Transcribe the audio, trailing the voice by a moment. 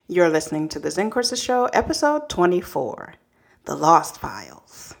You're listening to the Zen Courses Show, episode 24, The Lost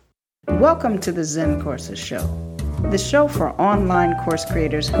Files. Welcome to the Zen Courses Show, the show for online course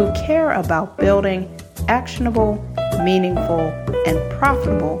creators who care about building actionable, meaningful, and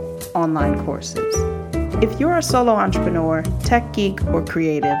profitable online courses. If you're a solo entrepreneur, tech geek, or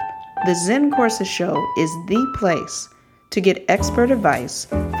creative, the Zen Courses Show is the place to get expert advice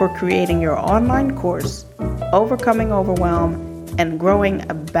for creating your online course, overcoming overwhelm, and growing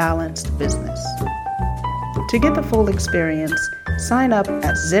a balanced business. To get the full experience, sign up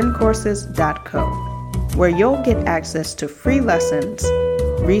at zencourses.co, where you'll get access to free lessons,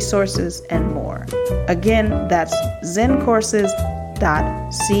 resources, and more. Again, that's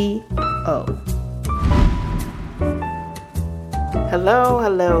zencourses.co.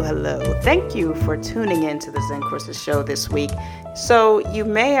 Hello. Thank you for tuning in to the Zen Courses Show this week. So you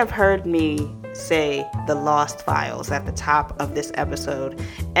may have heard me say the Lost Files at the top of this episode,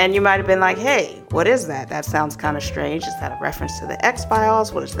 and you might have been like, hey, what is that? That sounds kind of strange. Is that a reference to the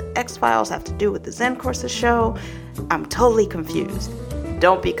X-Files? What does the X-Files have to do with the Zen Courses Show? I'm totally confused.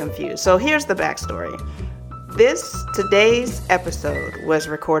 Don't be confused. So here's the backstory. Today's episode was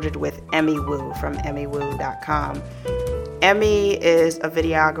recorded with Emmy Wu from emmywoo.com. Emmy is a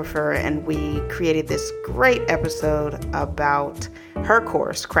videographer, and we created this great episode about her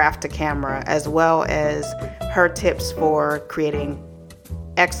course, Craft to Camera, as well as her tips for creating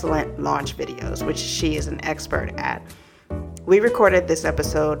excellent launch videos, which she is an expert at. We recorded this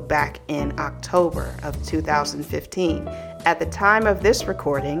episode back in October of 2015. At the time of this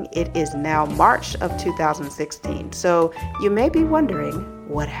recording, it is now March of 2016. So you may be wondering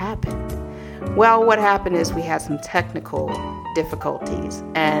what happened. Well, what happened is we had some technical difficulties,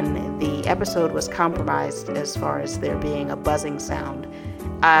 and the episode was compromised as far as there being a buzzing sound.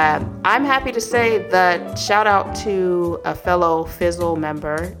 I'm happy to say that shout out to a fellow Fizzle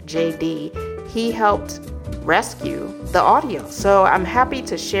member, JD. He helped rescue the audio. So I'm happy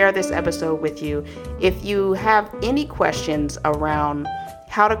to share this episode with you. If you have any questions around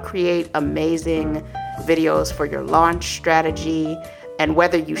how to create amazing videos for your launch strategy and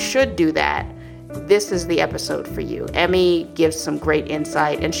whether you should do that, this is the episode for you. Emmy gives some great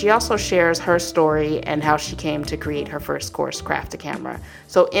insight, and she also shares her story and how she came to create her first course, Craft to Camera.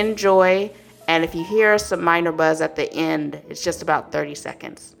 So enjoy, and if you hear some minor buzz at the end, it's just about 30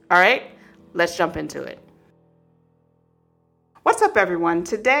 seconds. All right, let's jump into it. What's up, everyone?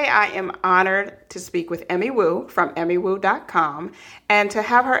 Today I am honored to speak with Emmy Wu from emmywoo.com and to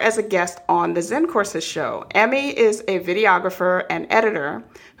have her as a guest on the Zen Courses Show. Emmy is a videographer and editor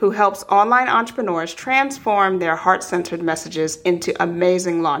who helps online entrepreneurs transform their heart-centered messages into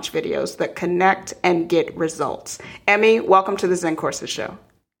amazing launch videos that connect and get results. Emmy, welcome to the Zen Courses Show.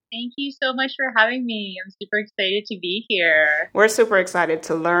 Thank you so much for having me. I'm super excited to be here. We're super excited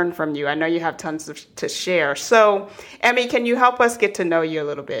to learn from you. I know you have tons to share. So, Emmy, can you help us get to know you a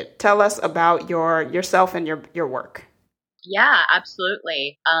little bit? Tell us about yourself and your work. Yeah,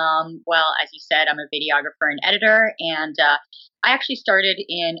 absolutely. Well, as you said, I'm a videographer and editor, and I actually started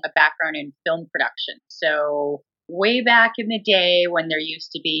in a background in film production. So way back in the day when there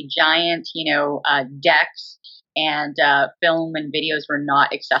used to be giant, decks, and film and videos were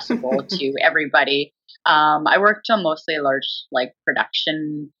not accessible to everybody. I worked on mostly large,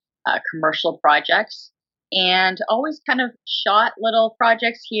 production commercial projects, and always kind of shot little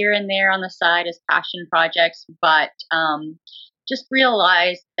projects here and there on the side as passion projects, but just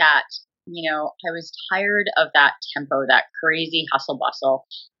realized that, I was tired of that tempo, that crazy hustle bustle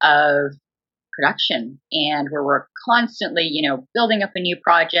of production, and where we're constantly, building up a new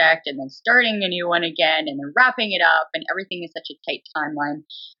project and then starting a new one again and then wrapping it up, and everything is such a tight timeline.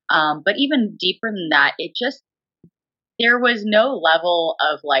 But even deeper than that, there was no level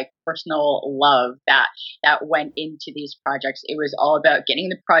of personal love that went into these projects. It was all about getting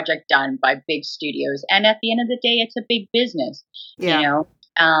the project done by big studios. And at the end of the day, it's a big business, and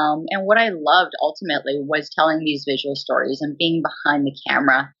what I loved ultimately was telling these visual stories and being behind the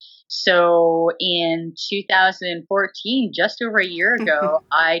camera. So in 2014, just over a year ago,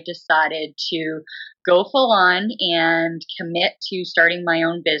 I decided to go full on and commit to starting my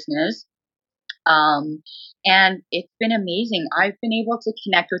own business. And it's been amazing. I've been able to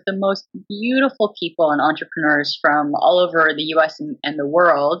connect with the most beautiful people and entrepreneurs from all over the US and the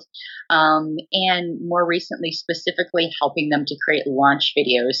world. And more recently, specifically helping them to create launch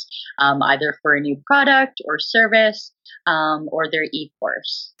videos, either for a new product or service, or their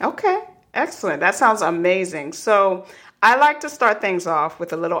e-course. Okay, excellent. That sounds amazing. So I like to start things off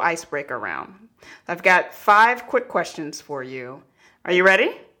with a little icebreaker round. I've got 5 quick questions for you. Are you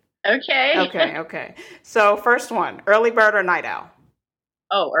ready? Okay. Okay. So first one, early bird or night owl?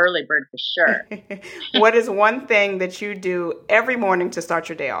 Oh, early bird for sure. What is one thing that you do every morning to start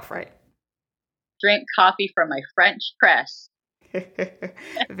your day off right? Drink coffee from my French press.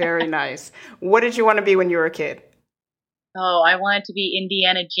 Very nice. What did you want to be when you were a kid? Oh, I wanted to be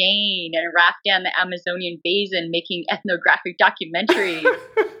Indiana Jane and raft down the Amazonian basin making ethnographic documentaries.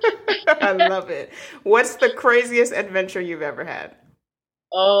 I love it. What's the craziest adventure you've ever had?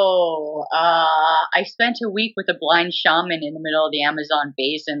 Oh, I spent a week with a blind shaman in the middle of the Amazon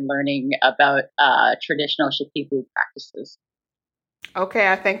basin learning about traditional Shipibo practices.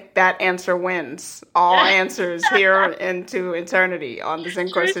 Okay, I think that answer wins all answers here into eternity on the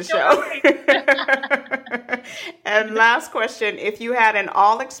Zen Courses show. And last question, if you had an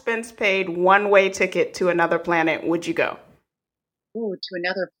all expense paid one-way ticket to another planet, would you go? Ooh, to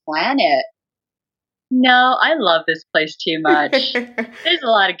another planet. No, I love this place too much. There's a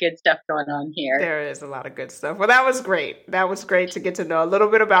lot of good stuff going on here. There is a lot of good stuff. Well, that was great. That was great to get to know a little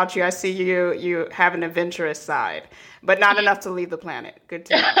bit about you. I see you have an adventurous side, but not enough to leave the planet. Good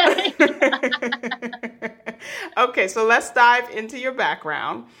to know. Okay, so let's dive into your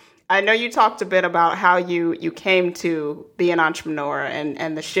background. I know you talked a bit about how you came to be an entrepreneur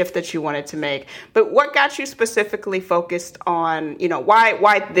and the shift that you wanted to make, but what got you specifically focused on,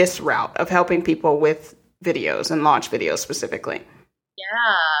 why this route of helping people with videos and launch videos specifically?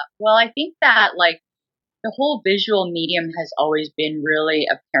 Yeah, well, I think that the whole visual medium has always been really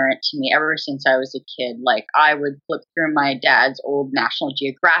apparent to me ever since I was a kid. Like, I would flip through my dad's old National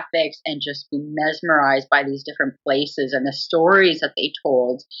Geographics and just be mesmerized by these different places and the stories that they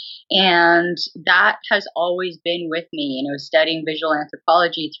told. And that has always been with me, studying visual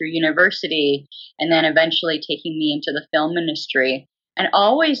anthropology through university and then eventually taking me into the film industry. And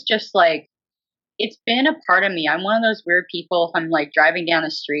always just it's been a part of me. I'm one of those weird people. If I'm driving down the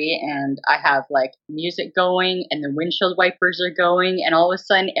street and I have music going and the windshield wipers are going, and all of a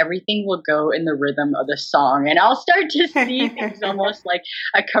sudden everything will go in the rhythm of the song, and I'll start to see things almost like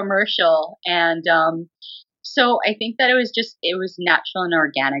a commercial. And so I think that it was natural and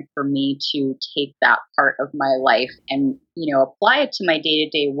organic for me to take that part of my life and apply it to my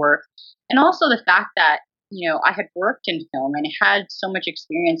day-to-day work, and also the fact that I had worked in film and had so much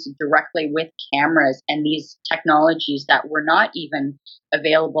experience directly with cameras and these technologies that were not even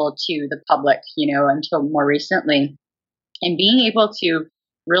available to the public, until more recently. And being able to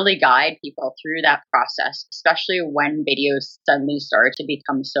really guide people through that process, especially when videos suddenly started to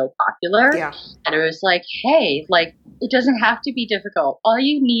become so popular. Yeah. And it was hey, it doesn't have to be difficult. All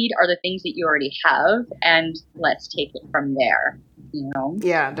you need are the things that you already have, and let's take it from there.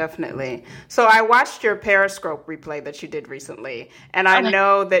 Yeah, definitely. So I watched your Periscope replay that you did recently, and I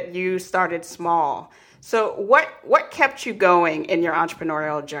know that you started small. So what kept you going in your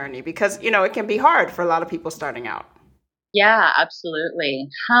entrepreneurial journey? Because, it can be hard for a lot of people starting out. Yeah, absolutely.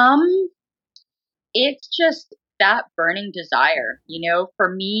 It's just that burning desire.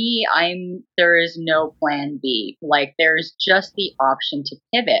 For me, there is no plan B. There's just the option to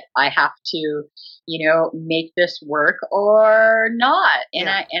pivot. I have to, make this work or not. And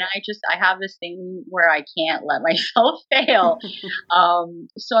Yeah. I have this thing where I can't let myself fail.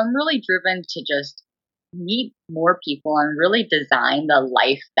 So I'm really driven to just meet more people and really design the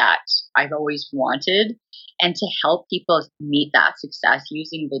life that I've always wanted, and to help people meet that success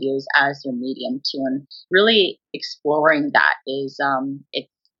using videos as their medium too. And really exploring that is, it's,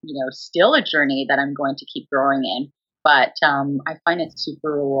 still a journey that I'm going to keep growing in, but I find it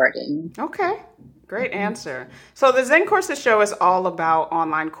super rewarding. Okay. Great answer. So the Zen Courses show is all about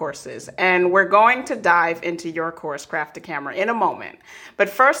online courses, and we're going to dive into your course, Craft to Camera, in a moment. But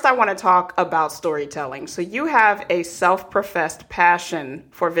first, I want to talk about storytelling. So you have a self-professed passion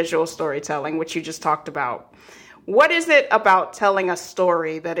for visual storytelling, which you just talked about. What is it about telling a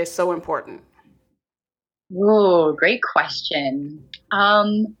story that is so important? Whoa, great question.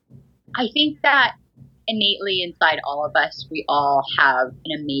 I think that innately inside all of us, we all have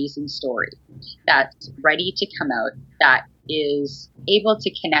an amazing story that's ready to come out, that is able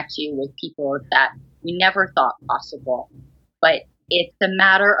to connect you with people that we never thought possible. But it's a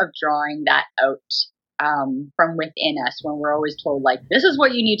matter of drawing that out from within us, when we're always told, this is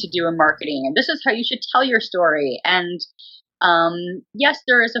what you need to do in marketing, and this is how you should tell your story. And yes,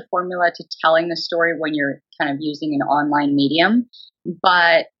 there is a formula to telling the story when you're kind of using an online medium,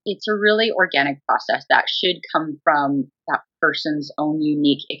 but it's a really organic process that should come from that person's own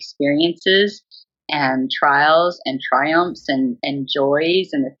unique experiences and trials and triumphs and joys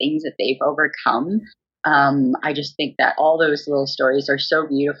and the things that they've overcome. I just think that all those little stories are so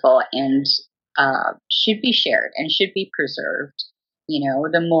beautiful and should be shared and should be preserved.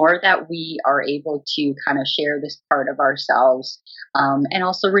 The more that we are able to kind of share this part of ourselves, and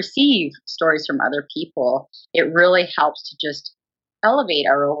also receive stories from other people, it really helps to just elevate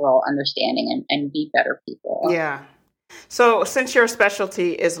our overall understanding and be better people. Yeah. So since your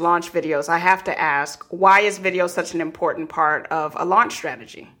specialty is launch videos, I have to ask, why is video such an important part of a launch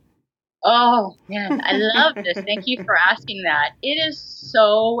strategy? Oh, man, I love this. Thank you for asking that. It is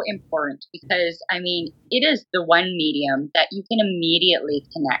so important because, it is the one medium that you can immediately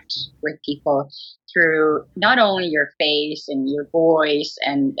connect with people through not only your face and your voice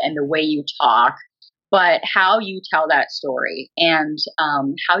and the way you talk, but how you tell that story and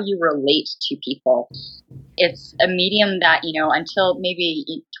how you relate to people. It's a medium that, until maybe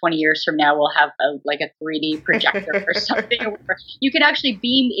 20 years from now, we'll have a 3D projector or something where you can actually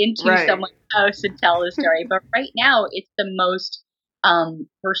beam into someone's house and tell the story. But right now, it's the most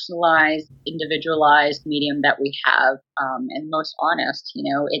personalized, individualized medium that we have, and most honest.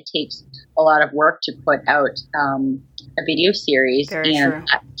 It takes a lot of work to put out a video series,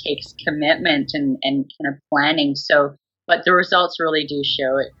 that takes commitment and kind of planning. So, but the results really do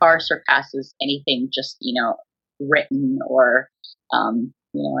show it far surpasses anything just, written or,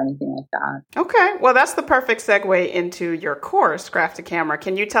 anything like that. Okay. Well, that's the perfect segue into your course, Craft a Camera.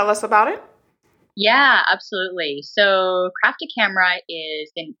 Can you tell us about it? Yeah, absolutely. So Craft a Camera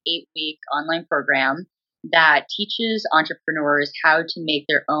is an 8-week online program that teaches entrepreneurs how to make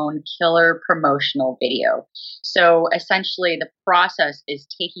their own killer promotional video. So essentially the process is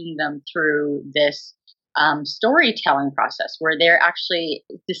taking them through this storytelling process where they're actually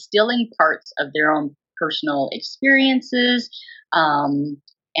distilling parts of their own personal experiences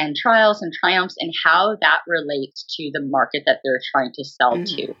and trials and triumphs and how that relates to the market that they're trying to sell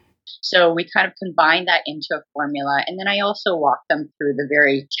to. So we kind of combine that into a formula. And then I also walk them through the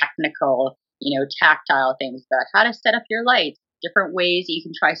very technical, tactile things about how to set up your lights, different ways that you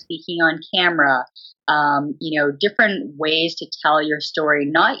can try speaking on camera, different ways to tell your story,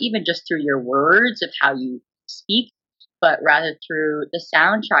 not even just through your words of how you speak, but rather through the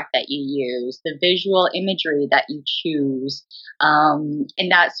soundtrack that you use, the visual imagery that you choose.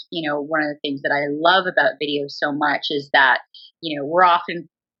 And that's, one of the things that I love about video so much is that, we're often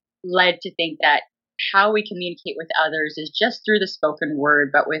led to think that how we communicate with others is just through the spoken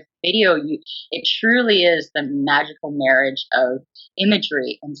word, but with video, it truly is the magical marriage of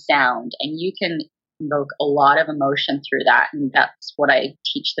imagery and sound, and you can invoke a lot of emotion through that, and that's what I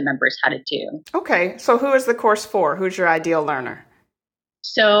teach the members how to do. Okay, so who is the course for? Who's your ideal learner?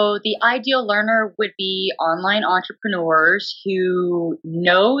 So the ideal learner would be online entrepreneurs who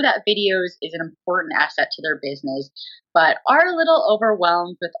know that videos is an important asset to their business, but are a little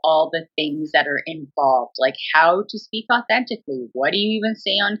overwhelmed with all the things that are involved, like how to speak authentically. What do you even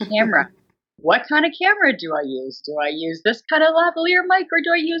say on camera? What kind of camera do I use? Do I use this kind of lavalier mic or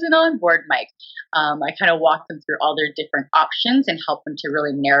do I use an onboard mic? I kind of walk them through all their different options and help them to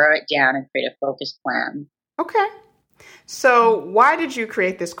really narrow it down and create a focused plan. Okay. So why did you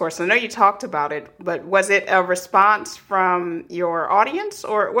create this course? I know you talked about it, but was it a response from your audience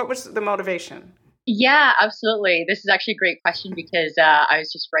or what was the motivation? Yeah, absolutely. This is actually a great question because I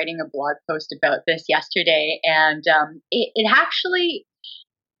was just writing a blog post about this yesterday, and it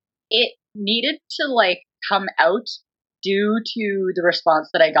needed to come out due to the response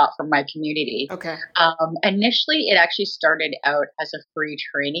that I got from my community. Okay. Initially, it actually started out as a free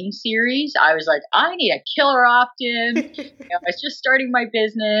training series. I was like, I need a killer opt-in. I was just starting my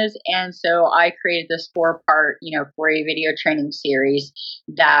business. And so I created this 4-part, free video training series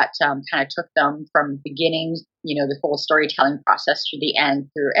that kind of took them from beginning, the full storytelling process to the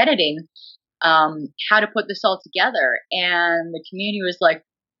end through editing, how to put this all together. And the community was like,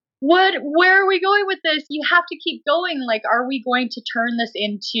 where are we going with this? You have to keep going. Are we going to turn this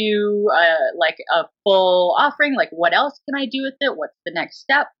into a full offering? What else can I do with it? What's the next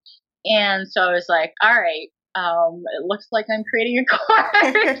step? And so I was like, all right, it looks like I'm creating a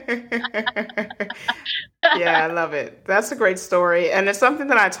course. Yeah, I love it. That's a great story. And it's something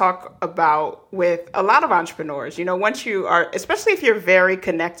that I talk about with a lot of entrepreneurs. Once you are, especially if you're very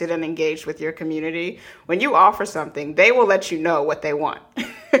connected and engaged with your community, when you offer something, they will let you know what they want.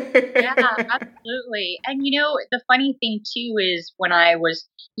 Yeah, absolutely. And the funny thing too is when I was,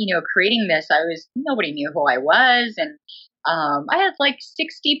 creating this, nobody knew who I was. And I had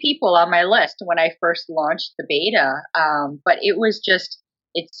 60 people on my list when I first launched the beta. But it was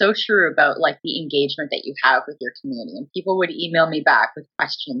it's so true about the engagement that you have with your community. And people would email me back with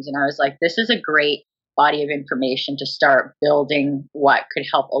questions. And I was like, this is a great body of information to start building what could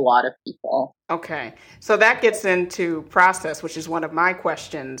help a lot of people. Okay. So that gets into process, which is one of my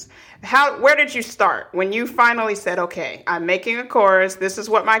questions. Where did you start when you finally said, okay, I'm making a course. This is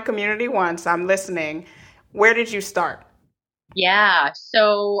what my community wants. I'm listening. Where did you start? Yeah.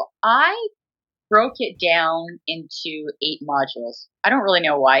 So I broke it down into 8 modules. I don't really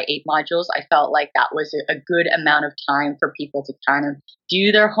know why 8 modules. I felt like that was a good amount of time for people to kind of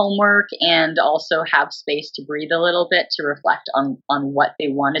do their homework and also have space to breathe a little bit to reflect on what they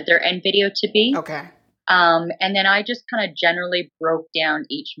wanted their end video to be. Okay. And then I just kind of generally broke down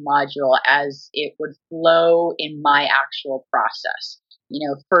each module as it would flow in my actual process.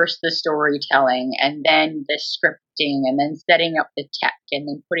 First the storytelling and then the scripting and then setting up the tech and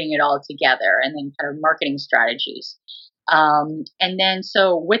then putting it all together and then kind of marketing strategies. And then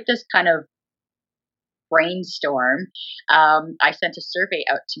so with this kind of brainstorm, I sent a survey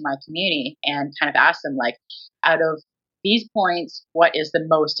out to my community and kind of asked them, like, out of these points, what is the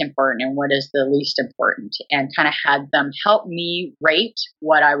most important and what is the least important, and kind of had them help me rate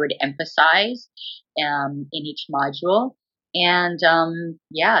what I would emphasize in each module. And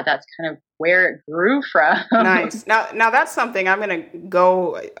that's kind of where it grew from. Nice. Now that's something I'm going to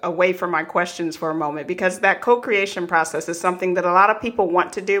go away from my questions for a moment, because that co-creation process is something that a lot of people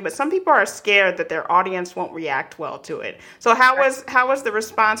want to do, but some people are scared that their audience won't react well to it. So how was the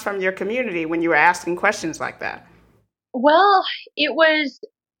response from your community when you were asking questions like that? Well,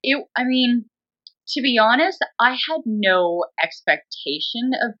 I mean, to be honest, I had no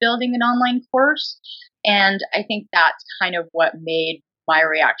expectation of building an online course. And I think that's kind of what made my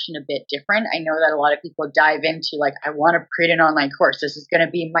reaction a bit different. I know that a lot of people dive into, like, I want to create an online course. This is going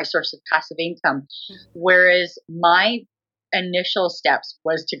to be my source of passive income. Whereas my initial steps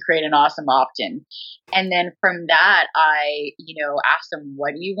was to create an awesome opt-in. And then from that, I, asked them,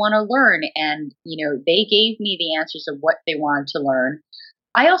 what do you want to learn? And, they gave me the answers of what they wanted to learn.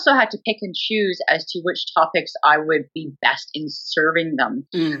 I also had to pick and choose as to which topics I would be best in serving them.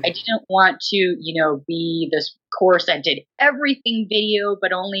 I didn't want to, be this course that did everything video,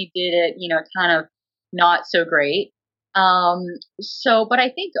 but only did it, kind of not so great. But I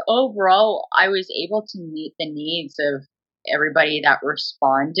think overall, I was able to meet the needs of everybody that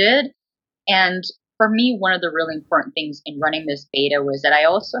responded. And for me, one of the really important things in running this beta was that I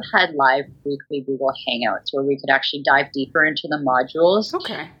also had live weekly Google Hangouts where we could actually dive deeper into the modules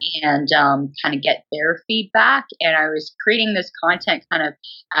and kind of get their feedback. And I was creating this content kind of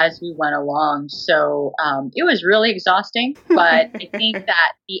as we went along. So it was really exhausting, but I think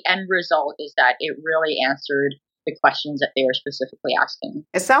that the end result is that it really answered the questions that they were specifically asking.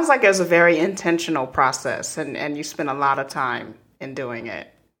 It sounds like it was a very intentional process, and you spent a lot of time in doing it.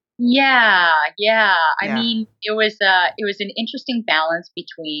 Yeah. I mean, it was an interesting balance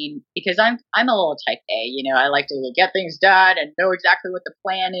between, because I'm a little type A, I like to get things done and know exactly what the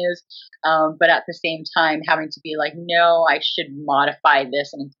plan is. But at the same time, having to be like, no, I should modify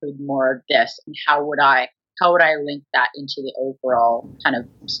this and include more of this. And how would I link that into the overall kind of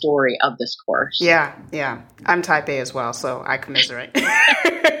story of this course? Yeah. I'm type A as well, so I commiserate.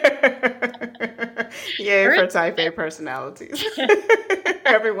 Yay for type A personalities.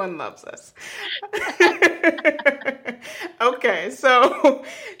 Everyone loves us. Okay, so we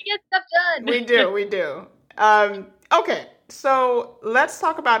get stuff done. We do. Okay, so let's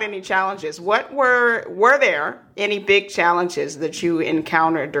talk about any challenges. What were there any big challenges that you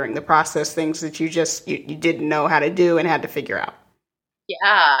encountered during the process, things that you didn't know how to do and had to figure out?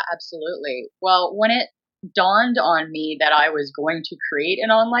 Yeah, absolutely. Well, when it dawned on me that I was going to create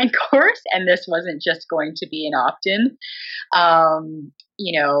an online course and this wasn't just going to be an opt-in,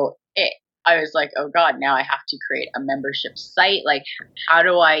 I was like, oh God, now I have to create a membership site. Like, how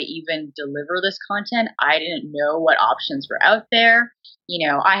do I even deliver this content? I didn't know what options were out there.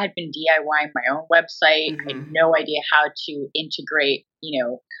 I had been DIYing my own website. I had no idea how to integrate,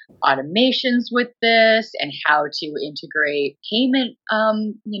 automations with this and how to integrate payment,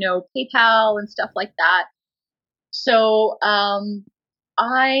 PayPal and stuff like that. So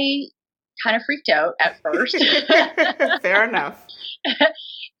I kind of freaked out at first. Fair enough.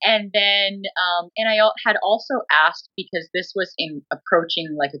 And then, and I had also asked, because this was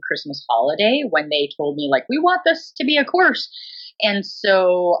approaching like a Christmas holiday when they told me, like, we want this to be a course. And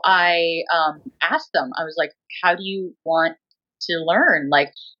so I asked them, I was like, how do you want to learn?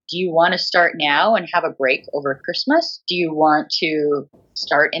 Like, do you want to start now and have a break over Christmas? Do you want to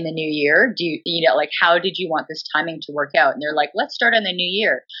start in the new year? Do you know, like, how did you want this timing to work out? And they're like, let's start in the new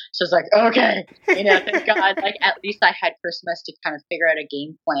year. So it's like, okay, thank God, like at least I had Christmas to kind of figure out a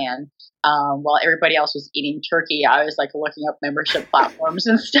game plan. While everybody else was eating turkey, I was like looking up membership platforms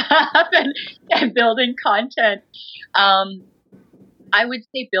and stuff and building content. I would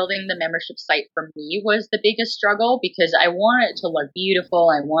say building the membership site for me was the biggest struggle because I want it to look beautiful.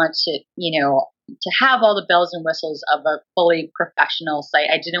 I want to, to have all the bells and whistles of a fully professional site.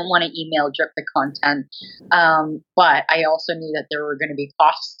 I didn't want to email drip the content. But I also knew that there were going to be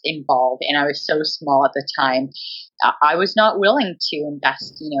costs involved, and I was so small at the time. I was not willing to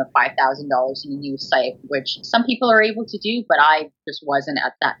invest, $5,000 in a new site, which some people are able to do, but I just wasn't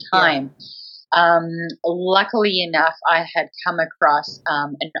at that time. Yeah. Luckily enough, I had come across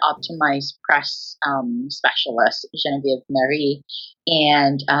an optimized press specialist, Genevieve Marie,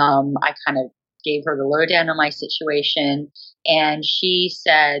 and I kind of gave her the lowdown on my situation, and she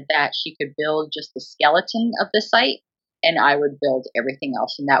said that she could build just the skeleton of the site, and I would build everything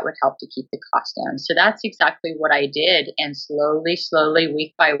else, and that would help to keep the cost down. So that's exactly what I did, and slowly,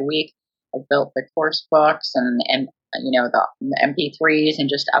 week by week, I built the course books and the MP3s and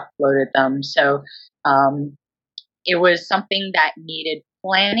just uploaded them. So it was something that needed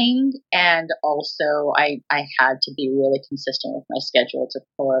planning, and also I had to be really consistent with my schedule to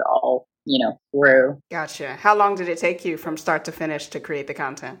pull it all, through. Gotcha. How long did it take you from start to finish to create the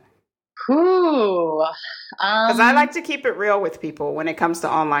content? Because I like to keep it real with people when it comes to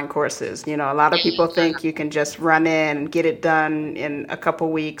online courses. A lot of people think you can just run in and get it done in a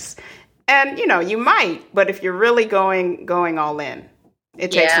couple weeks. And, you might, but if you're really going all in,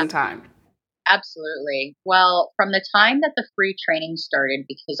 it takes some time. Absolutely. Well, from the time that the free training started,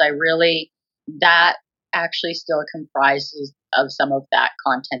 because that actually still comprises of some of that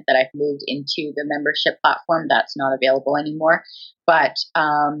content that I've moved into the membership platform that's not available anymore. But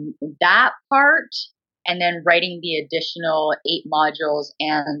that part, and then writing the additional 8 modules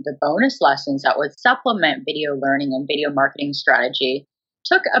and the bonus lessons that would supplement video learning and video marketing strategy,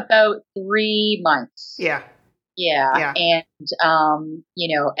 took about 3 months. Yeah. And,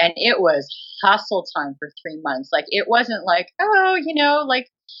 and it was hustle time for 3 months. Like, it wasn't like,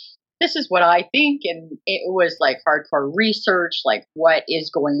 this is what I think. And it was like hardcore research, like what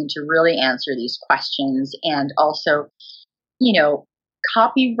is going to really answer these questions. And also,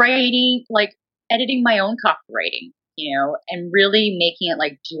 copywriting, like editing my own copywriting, and really making it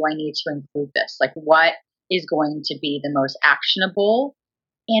like, do I need to include this? Like, what is going to be the most actionable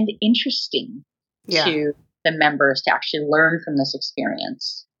and interesting to the members to actually learn from this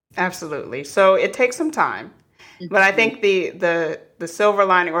experience. Absolutely. So it takes some time, but I think the silver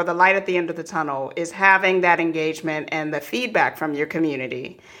lining or the light at the end of the tunnel is having that engagement and the feedback from your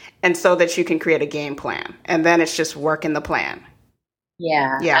community, and so that you can create a game plan, and then it's just working the plan.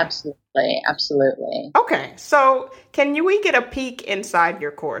 Yeah. Absolutely. Okay. So can we get a peek inside your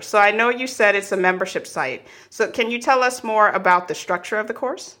course? So I know you said it's a membership site. So can you tell us more about the structure of the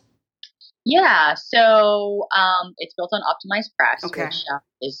course? Yeah. So it's built on Optimized Press, which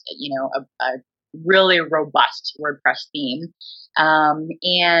is, a really robust WordPress theme.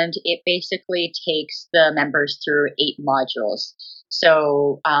 And it basically takes the members through 8 modules.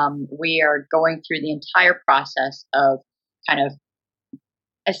 So we are going through the entire process of kind of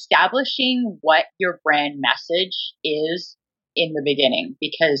establishing what your brand message is in the beginning,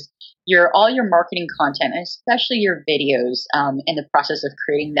 because all your marketing content, especially your videos, in the process of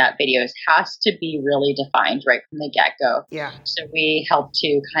creating that videos, has to be really defined right from the get-go. Yeah. So we help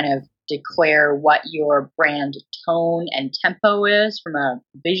to kind of declare what your brand tone and tempo is from a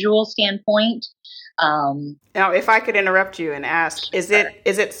visual standpoint. Now, if I could interrupt you and ask, is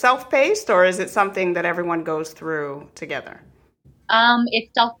it self-paced, or is it something that everyone goes through together?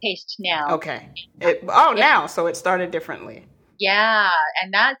 It's self-paced now. Okay. Now, so it started differently. Yeah,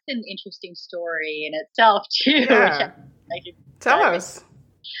 and that's an interesting story in itself too. Yeah. Tell us.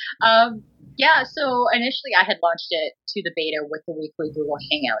 So initially I had launched it to the beta with the weekly Google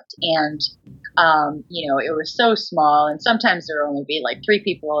Hangout, and it was so small, and sometimes there would only be like 3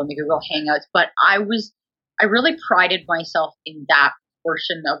 people in the Google Hangouts, but I really prided myself in that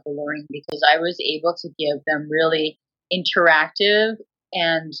portion of the learning, because I was able to give them really interactive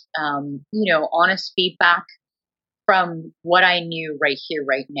and honest feedback from what I knew right here,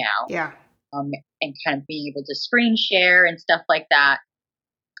 right now. Yeah. And kind of being able to screen share and stuff like that.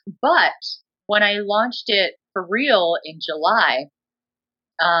 But when I launched it for real in July,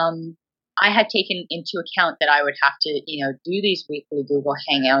 I had taken into account that I would have to, do these weekly Google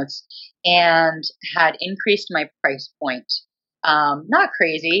Hangouts, and had increased my price point Not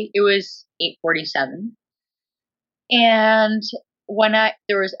crazy. It was 8:47. And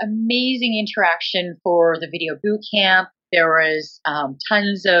there was amazing interaction for the video boot camp. There was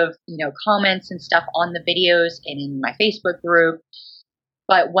tons of, comments and stuff on the videos and in my Facebook group.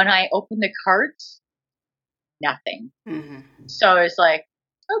 But when I opened the carts, nothing. Mm-hmm. So I was like,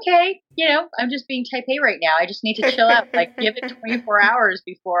 okay, I'm just being type A right now. I just need to chill out, like give it 24 hours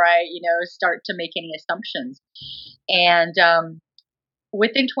before I, start to make any assumptions. And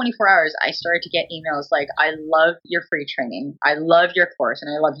within 24 hours, I started to get emails like, I love your free training. I love your course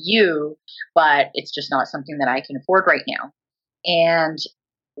and I love you, but it's just not something that I can afford right now. And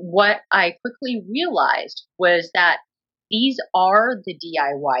what I quickly realized was that these are the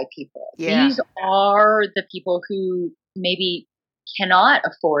DIY people. Yeah. These are the people who maybe cannot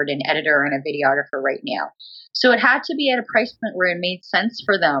afford an editor and a videographer right now. So it had to be at a price point where it made sense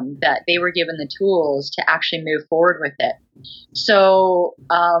for them, that they were given the tools to actually move forward with it. So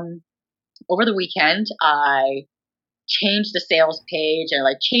over the weekend, I changed the sales page and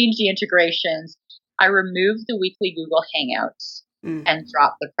changed the integrations. I removed the weekly Google Hangouts and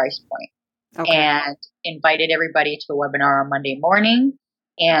dropped the price point. Okay. And invited everybody to a webinar on Monday morning.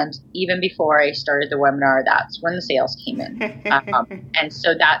 And even before I started the webinar, that's when the sales came in. And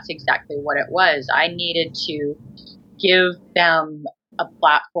so that's exactly what it was. I needed to give them a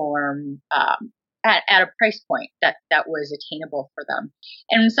platform at a price point that was attainable for them.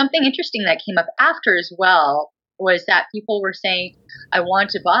 And something interesting that came up after as well was that people were saying, I want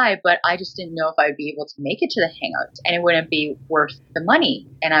to buy, but I just didn't know if I'd be able to make it to the Hangouts and it wouldn't be worth the money.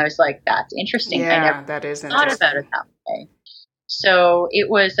 And I was like, that's interesting. Yeah, I never that is thought interesting. about it that way. So it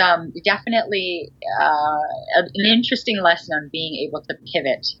was definitely an interesting lesson on being able to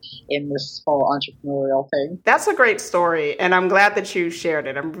pivot in this whole entrepreneurial thing. That's a great story, and I'm glad that you shared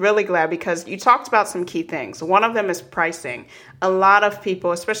it. I'm really glad because you talked about some key things. One of them is pricing. A lot of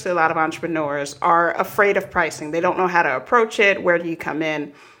people, especially a lot of entrepreneurs, are afraid of pricing. They don't know how to approach it. Where do you come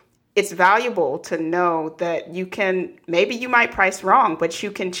in? It's valuable to know that maybe you might price wrong, but you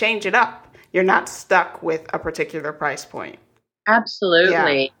can change it up. You're not stuck with a particular price point.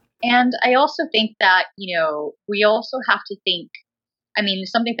 Absolutely. Yeah. And I also think that, we also have to think,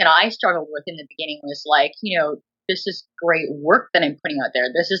 something that I struggled with in the beginning was this is great work that I'm putting out there.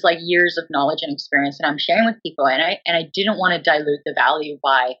 This is years of knowledge and experience that I'm sharing with people. And I didn't want to dilute the value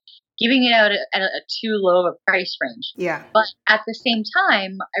by giving it out at a too low of a price range. Yeah. But at the same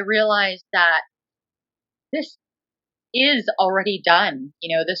time, I realized that this is already done.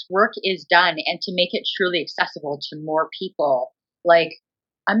 This work is done. And to make it truly accessible to more people,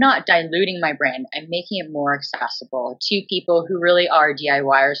 I'm not diluting my brand. I'm making it more accessible to people who really are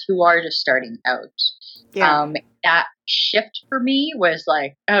DIYers, who are just starting out. Yeah. That shift for me was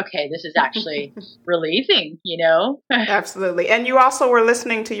okay, this is actually relieving, Absolutely. And you also were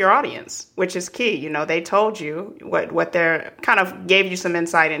listening to your audience, which is key. They told you what they're kind of gave you some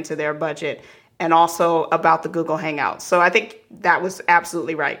insight into their budget and also about the Google Hangouts. So I think that was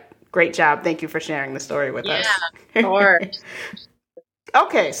absolutely right. Great job. Thank you for sharing the story with us. Yeah, of course.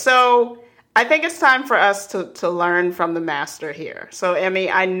 Okay, so I think it's time for us to learn from the master here. So,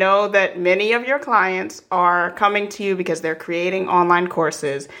 Emmy, I know that many of your clients are coming to you because they're creating online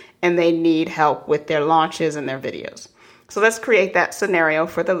courses and they need help with their launches and their videos. So let's create that scenario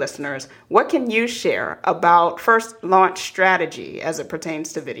for the listeners. What can you share about first launch strategy as it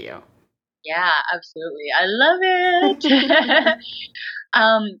pertains to video? Yeah, absolutely. I love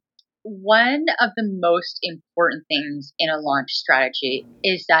it. One of the most important things in a launch strategy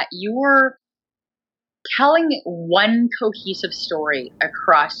is that you're telling one cohesive story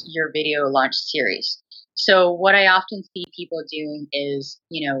across your video launch series. So what I often see people doing is,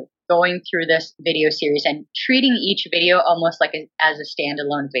 going through this video series and treating each video almost as a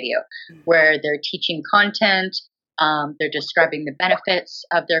standalone video, where they're teaching content, they're describing the benefits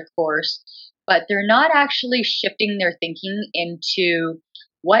of their course, but they're not actually shifting their thinking into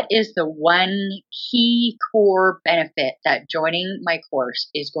what is the one key core benefit that joining my course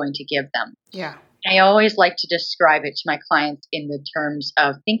is going to give them. Yeah. I always like to describe it to my clients in the terms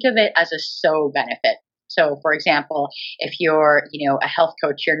of think of it as a so benefit. So, for example, if you're, a health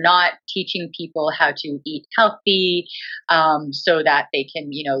coach, you're not teaching people how to eat healthy so that they can,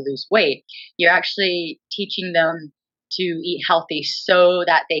 lose weight. You're actually teaching them to eat healthy so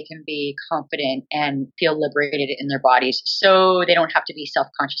that they can be confident and feel liberated in their bodies, so they don't have to be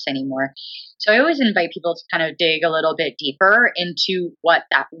self-conscious anymore. So I always invite people to kind of dig a little bit deeper into what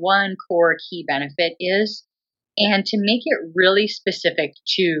that one core key benefit is and to make it really specific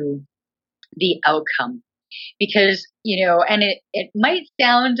to the outcome. Because, and it might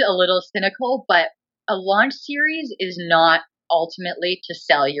sound a little cynical, but a launch series is not ultimately to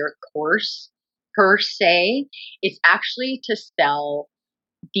sell your course per se. It's actually to sell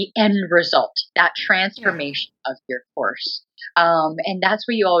the end result, that transformation of your course. And that's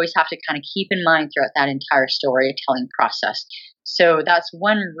what you always have to kind of keep in mind throughout that entire storytelling process. So that's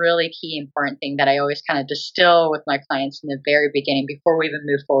one really key important thing that I always kind of distill with my clients in the very beginning before we even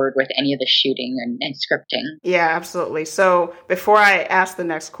move forward with any of the shooting and scripting. Yeah, absolutely. So before I ask the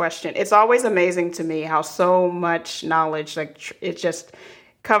next question, it's always amazing to me how so much knowledge, like it just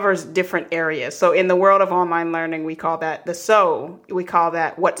covers different areas. So in the world of online learning, we call that we call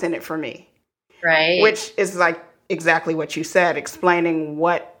that what's in it for me. Right. Which is like exactly what you said, explaining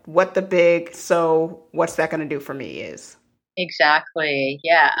what the big what's that going to do for me is. Exactly.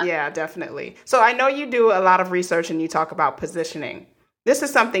 Yeah. Yeah, definitely. So I know you do a lot of research and you talk about positioning. This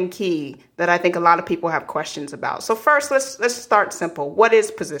is something key that I think a lot of people have questions about. So first, let's start simple. What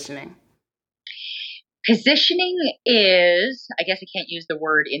is positioning? Positioning is, I guess I can't use the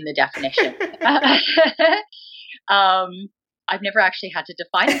word in the definition. I've never actually had to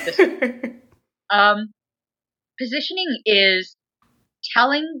define it this way. Positioning is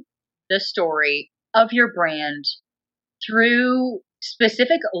telling the story of your brand through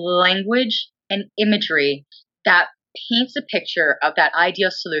specific language and imagery that paints a picture of that ideal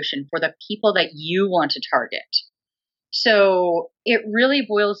solution for the people that you want to target. So it really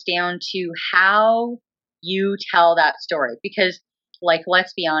boils down to how you tell that story, because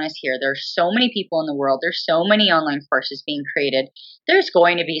let's be honest here, there's so many people in the world, there's so many online courses being created. There's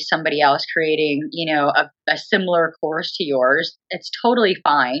going to be somebody else creating, a similar course to yours. It's totally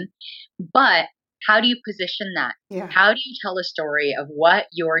fine. But how do you position that? Yeah. How do you tell a story of what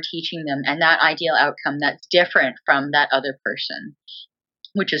you're teaching them and that ideal outcome that's different from that other person?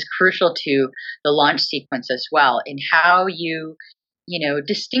 Which is crucial to the launch sequence as well, in how you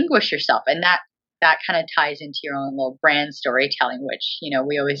distinguish yourself. And that kind of ties into your own little brand storytelling, which,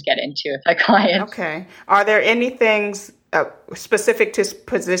 we always get into with our clients. Okay. Are there any things specific to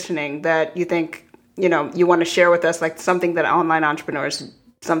positioning that you think, you want to share with us, like something that online entrepreneurs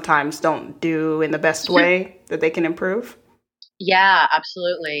sometimes don't do in the best way that they can improve? Yeah,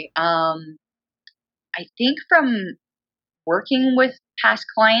 absolutely. I think from working with past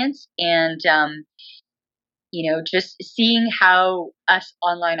clients and, just seeing how us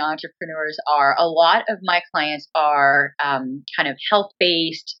online entrepreneurs are, a lot of my clients are kind of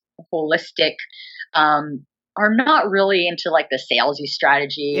health-based, holistic, are not really into like the salesy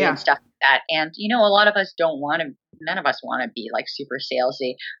strategy and stuff like that. And, a lot of us none of us want to be like super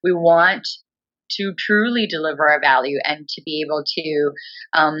salesy. We want to truly deliver our value and to be able to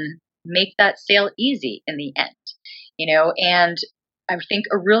make that sale easy in the end, and I think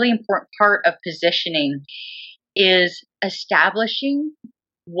a really important part of positioning is establishing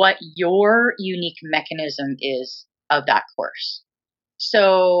what your unique mechanism is of that course.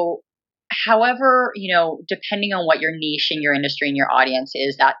 So however, depending on what your niche in your industry and your audience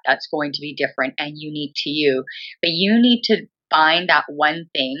is, that's going to be different and unique to you. But you need to find that one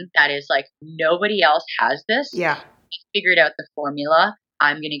thing that is like, nobody else has this. Yeah. Figured out the formula.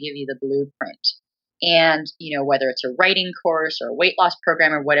 I'm going to give you the blueprint. And, whether it's a writing course or a weight loss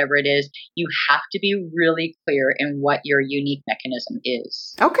program or whatever it is, you have to be really clear in what your unique mechanism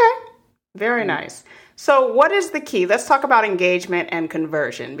is. Okay. Very nice. So what is the key? Let's talk about engagement and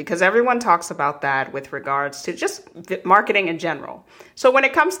conversion, because everyone talks about that with regards to just marketing in general. So when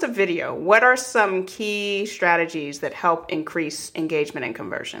it comes to video, what are some key strategies that help increase engagement and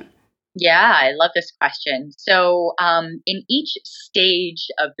conversion? Yeah, I love this question. So in each stage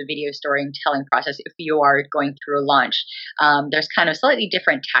of the video storytelling process, if you are going through a launch, there's kind of slightly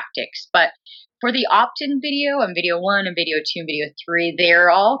different tactics. But for the opt-in video and video 1 and video 2 and video 3, they're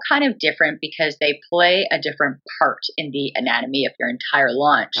all kind of different because they play a different part in the anatomy of your entire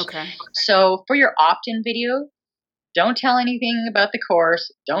launch. Okay. So for your opt-in video, don't tell anything about the course.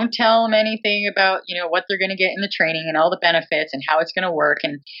 Don't tell them anything about, what they're going to get in the training and all the benefits and how it's going to work.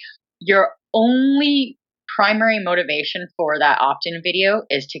 And your only primary motivation for that opt-in video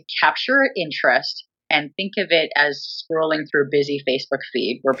is to capture interest, and think of it as scrolling through a busy Facebook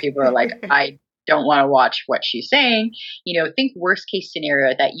feed where people are like, I don't want to watch what she's saying. Think worst case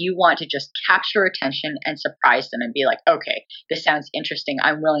scenario that you want to just capture attention and surprise them and be like, okay, this sounds interesting.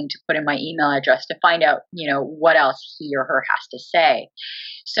 I'm willing to put in my email address to find out, what else he or her has to say.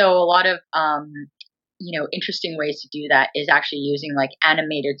 So a lot of, interesting ways to do that is actually using like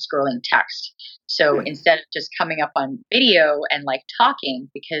animated scrolling text. So instead of just coming up on video and like talking,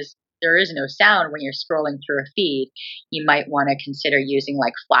 because there is no sound when you're scrolling through a feed, you might want to consider using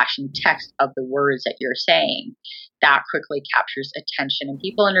like flashing text of the words that you're saying. That quickly captures attention and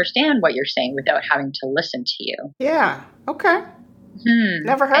people understand what you're saying without having to listen to you. Yeah. Okay.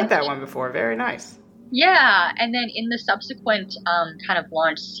 Never heard that one before. Very nice. Yeah. And then in the subsequent kind of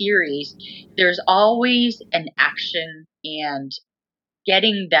launch series, there's always an action and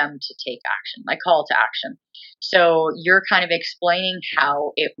getting them to take action, like call to action. So you're kind of explaining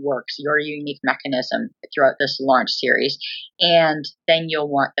how it works, your unique mechanism throughout this launch series. And then you'll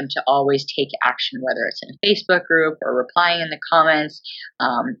want them to always take action, whether it's in a Facebook group or replying in the comments,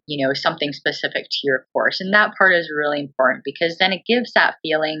 something specific to your course. And that part is really important because then it gives that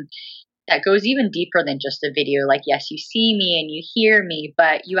feeling that goes even deeper than just a video. Like, yes, you see me and you hear me,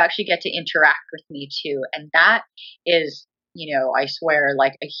 but you actually get to interact with me too. And that is, I swear,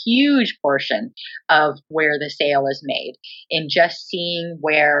 like a huge portion of where the sale is made, in just seeing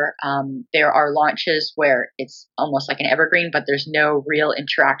where there are launches where it's almost like an evergreen, but there's no real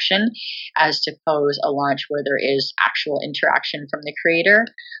interaction, as to pose a launch where there is actual interaction from the creator.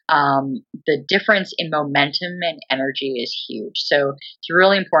 The difference in momentum and energy is huge. So it's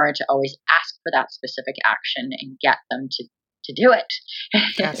really important to always ask for that specific action and get them to do it.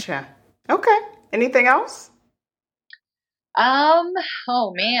 Gotcha. Okay. Anything else?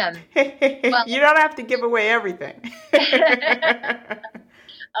 Oh man. Well, you don't have to give away everything.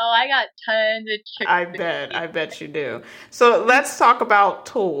 Oh, I got tons of tricks. I bet you do. So let's talk about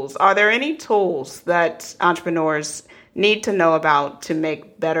tools. Are there any tools that entrepreneurs need to know about to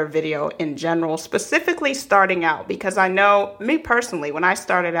make better video in general, specifically starting out? Because I know me personally, when I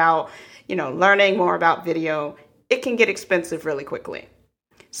started out, learning more about video, it can get expensive really quickly.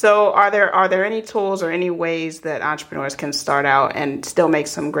 So are there any tools or any ways that entrepreneurs can start out and still make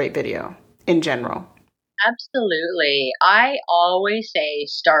some great video in general? Absolutely. I always say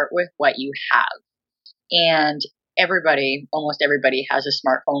start with what you have. And almost everybody has a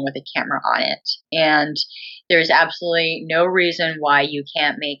smartphone with a camera on it. And there's absolutely no reason why you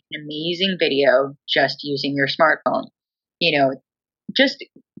can't make an amazing video just using your smartphone. Just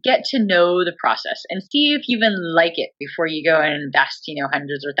get to know the process and see if you even like it before you go and invest,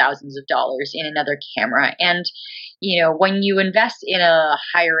 hundreds or thousands of dollars in another camera. And, when you invest in a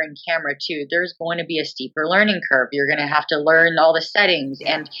higher end camera too, there's going to be a steeper learning curve. You're going to have to learn all the settings,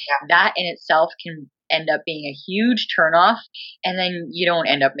 and that in itself can end up being a huge turnoff. And then you don't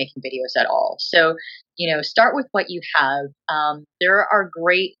end up making videos at all. So, start with what you have. There are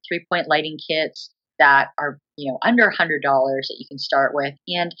great 3-point lighting kits that are, under $100 that you can start with.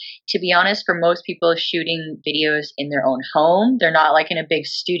 And to be honest, for most people shooting videos in their own home, they're not like in a big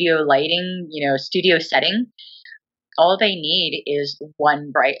studio lighting, studio setting. All they need is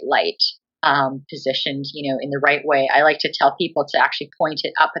one bright light positioned, in the right way. I like to tell people to actually point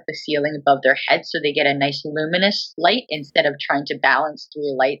it up at the ceiling above their head so they get a nice luminous light instead of trying to balance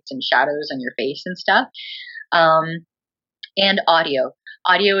through lights and shadows on your face and stuff. And audio.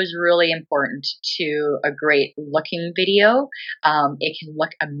 Audio is really important to a great looking video. It can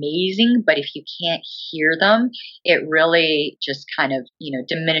look amazing, but if you can't hear them, it really just kind of,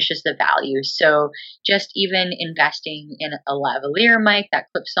 diminishes the value. So just even investing in a lavalier mic that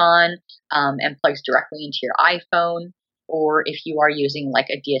clips on and plugs directly into your iPhone, or if you are using like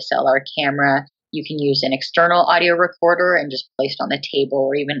a DSLR camera, you can use an external audio recorder and just place it on the table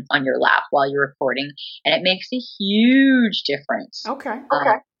or even on your lap while you're recording. And it makes a huge difference. Okay.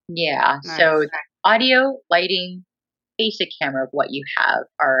 Yeah. Nice. So audio, lighting, basic camera of what you have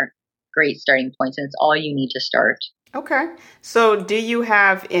are great starting points. And it's all you need to start. Okay. So do you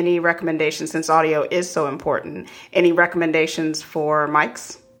have any recommendations, since audio is so important, any recommendations for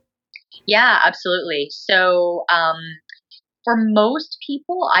mics? Yeah, absolutely. So for most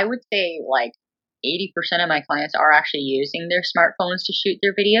people, I would say like 80% of my clients are actually using their smartphones to shoot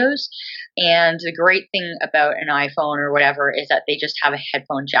their videos. And the great thing about an iPhone or whatever is that they just have a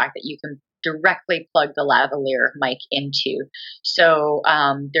headphone jack that you can directly plug the lavalier mic into. So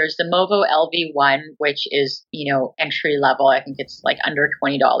there's the Movo LV1, which is, entry level. I think it's like under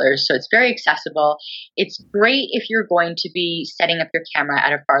 $20. So it's very accessible. It's great if you're going to be setting up your camera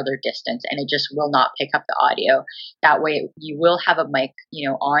at a farther distance and it just will not pick up the audio. That way you will have a mic,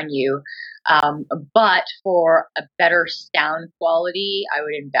 on you. But for a better sound quality, I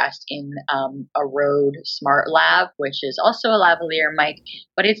would invest in a Rode Smart Lav, which is also a lavalier mic,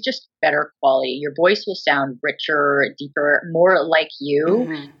 but it's just better quality. Your voice will sound richer, deeper, more like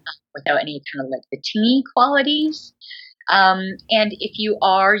you, without any kind of like the tinny qualities. And if you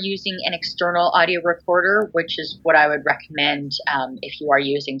are using an external audio recorder, which is what I would recommend if you are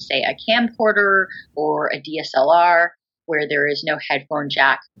using, say, a camcorder or a DSLR, where there is no headphone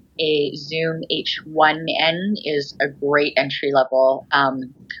jack, a Zoom H1N is a great entry level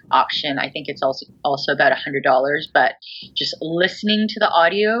option. I think it's also about $100, but just listening to the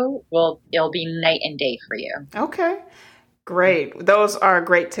audio it'll be night and day for you. Okay. Great. Those are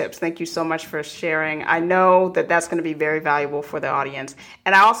great tips. Thank you so much for sharing. I know that that's going to be very valuable for the audience.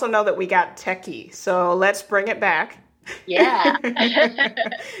 And I also know that we got techie, so let's bring it back. Yeah.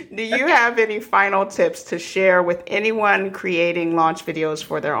 Do you have any final tips to share with anyone creating launch videos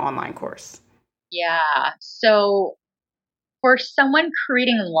for their online course? Yeah. So for someone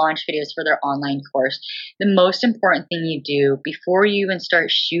creating launch videos for their online course, the most important thing you do before you even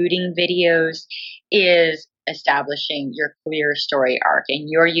start shooting videos is establishing your clear story arc and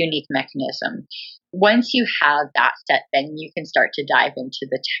your unique mechanism. Once you have that set, then you can start to dive into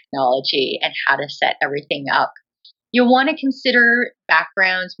the technology and how to set everything up. You'll want to consider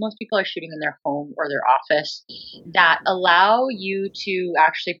backgrounds. Most people are shooting in their home or their office that allow you to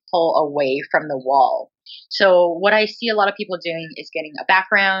actually pull away from the wall. So what I see a lot of people doing is getting a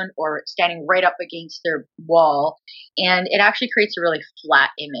background or standing right up against their wall, and it actually creates a really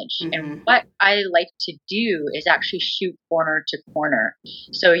flat image. Mm-hmm. And what I like to do is actually shoot corner to corner.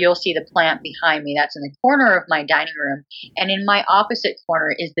 So you'll see the plant behind me. That's in the corner of my dining room. And in my opposite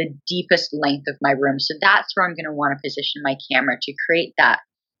corner is the deepest length of my room. So that's where I'm going to want to position my camera to create that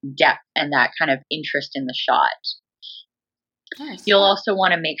depth and that kind of interest in the shot. Nice. You'll also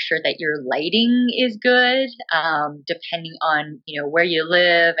want to make sure that your lighting is good, depending on where you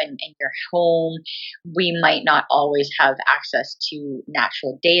live and your home. We might not always have access to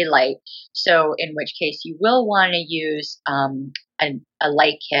natural daylight, so in which case you will want to use a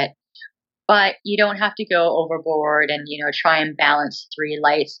light kit. But you don't have to go overboard and try and balance 3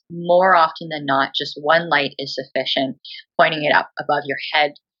 lights. More often than not, just one light is sufficient, pointing it up above your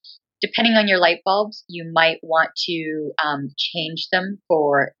head. Depending on your light bulbs, you might want to change them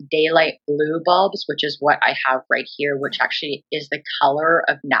for daylight blue bulbs, which is what I have right here, which actually is the color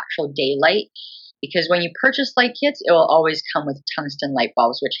of natural daylight. Because when you purchase light kits, it will always come with tungsten light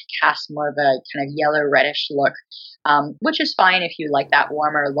bulbs, which cast more of a kind of yellow reddish look, which is fine if you like that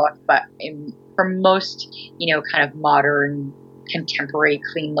warmer look. But for most, kind of modern, contemporary,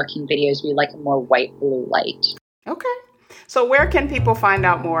 clean looking videos, we like a more white blue light. Okay. So where can people find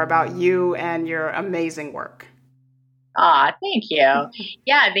out more about you and your amazing work? Thank you.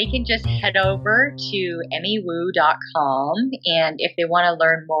 Yeah, they can just head over to emmywu.com. And if they want to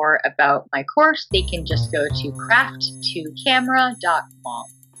learn more about my course, they can just go to craft2camera.com.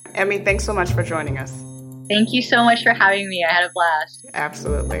 Emmy, thanks so much for joining us. Thank you so much for having me. I had a blast.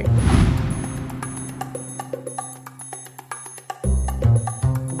 Absolutely.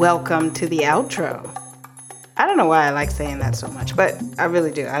 Welcome to the outro. I don't know why I like saying that so much, but I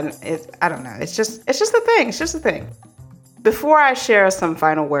really do. I don't know. It's just a thing. It's just a thing. Before I share some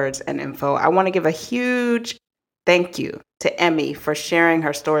final words and info, I want to give a huge thank you to Emmy for sharing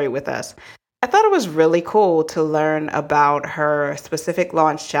her story with us. I thought it was really cool to learn about her specific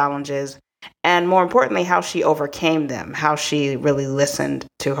launch challenges and, more importantly, how she overcame them, how she really listened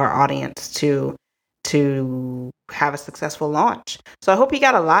to her audience to have a successful launch. So I hope you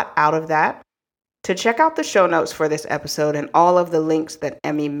got a lot out of that. To check out the show notes for this episode and all of the links that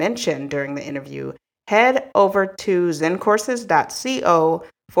Emmy mentioned during the interview, head over to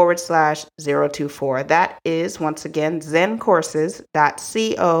zencourses.co/024. That is, once again,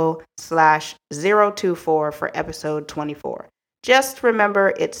 zencourses.co/024 for episode 24. Just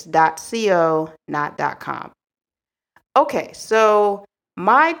remember it's .co, not .com. Okay, so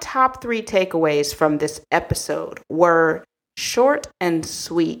my top 3 takeaways from this episode were short and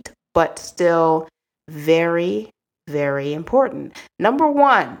sweet, but still very, very important. Number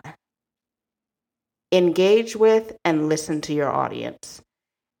 1, engage with and listen to your audience.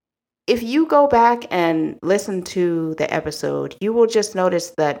 If you go back and listen to the episode, you will just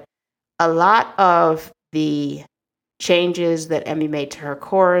notice that a lot of the changes that Emmy made to her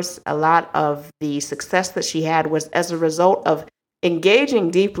course, a lot of the success that she had was as a result of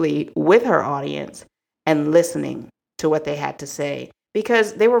engaging deeply with her audience and listening to what they had to say,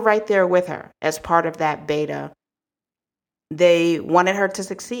 because they were right there with her as part of that beta. They wanted her to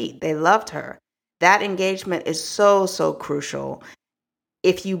succeed. They loved her. That engagement is so, so crucial.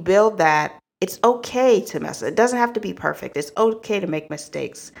 If you build that, it's okay to mess. It doesn't have to be perfect. It's okay to make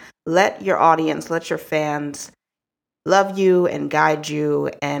mistakes. Let your audience, let your fans love you and guide you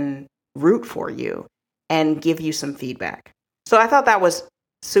and root for you and give you some feedback. So I thought that was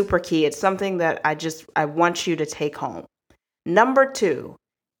super key. It's something that I want you to take home. Number 2,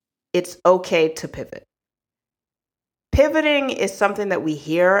 it's okay to pivot. Pivoting is something that we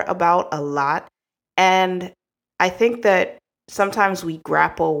hear about a lot, and I think that sometimes we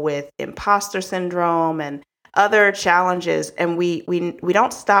grapple with imposter syndrome and other challenges, and we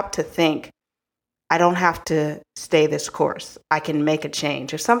don't stop to think, I don't have to stay this course. I can make a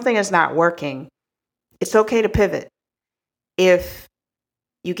change. If something is not working, it's okay to pivot. If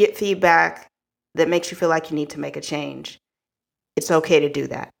you get feedback that makes you feel like you need to make a change, it's okay to do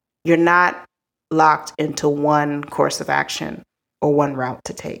that. You're not locked into one course of action or one route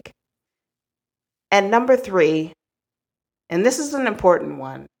to take. And number 3, and this is an important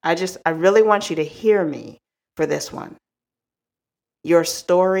one. I really want you to hear me for this one. Your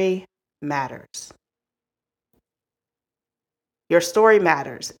story matters. Your story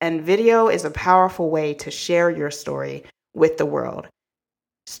matters, and video is a powerful way to share your story with the world.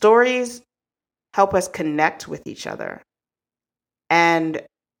 Stories help us connect with each other. And,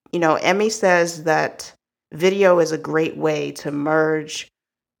 Emmy says that video is a great way to merge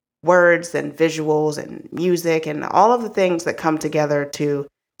words and visuals and music and all of the things that come together to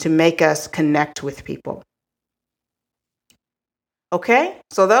make us connect with people. Okay,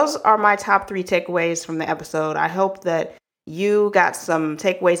 so those are my top 3 takeaways from the episode. I hope that you got some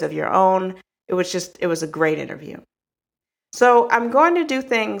takeaways of your own. It was a great interview. So I'm going to do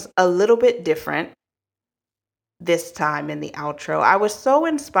things a little bit different this time in the outro. I was so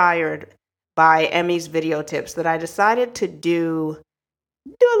inspired by Emmy's video tips that I decided to do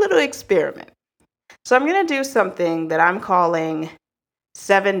a little experiment. So I'm going to do something that I'm calling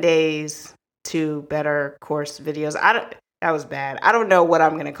 7 days to better course videos. That was bad. I don't know what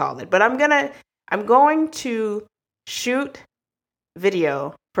I'm going to call it, but I'm going to shoot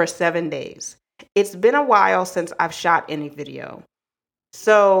video for 7 days. It's been a while since I've shot any video.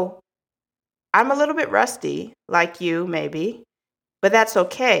 So I'm a little bit rusty, like you maybe, but that's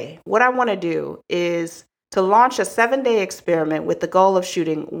okay. What I want to do is to launch a 7-day experiment with the goal of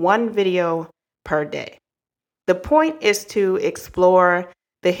shooting 1 video per day. The point is to explore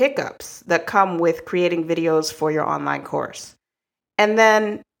the hiccups that come with creating videos for your online course, and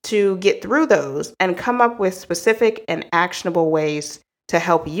then to get through those and come up with specific and actionable ways to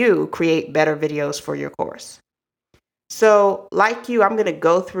help you create better videos for your course. So like you, I'm going to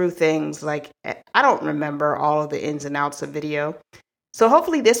go through things like, I don't remember all of the ins and outs of video. So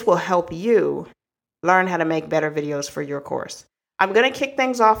hopefully this will help you learn how to make better videos for your course. I'm going to kick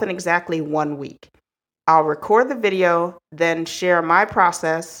things off in exactly 1 week. I'll record the video, then share my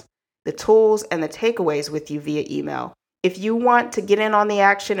process, the tools, and the takeaways with you via email. If you want to get in on the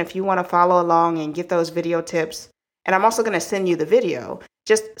action, if you want to follow along and get those video tips, and I'm also going to send you the video,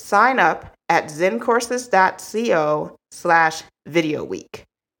 just sign up at zencourses.co/video week.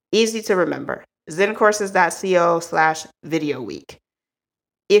 Easy to remember, zencourses.co/video week.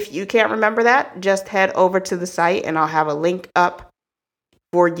 If you can't remember that, just head over to the site and I'll have a link up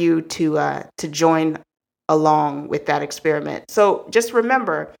for you to join along with that experiment. So just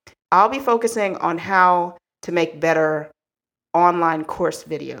remember, I'll be focusing on how to make better online course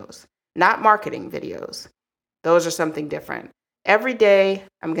videos, not marketing videos. Those are something different. Every day,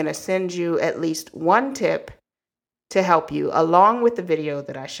 I'm going to send you at least 1 tip to help you along with the video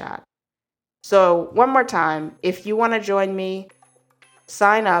that I shot. So one more time, if you want to join me,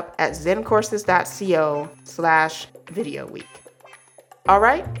 sign up at zencourses.co/video week. All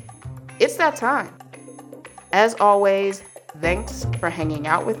right, it's that time. As always, thanks for hanging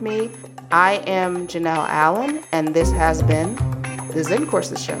out with me. I am Janelle Allen, and this has been the Zen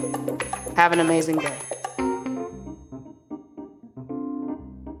Courses Show. Have an amazing day.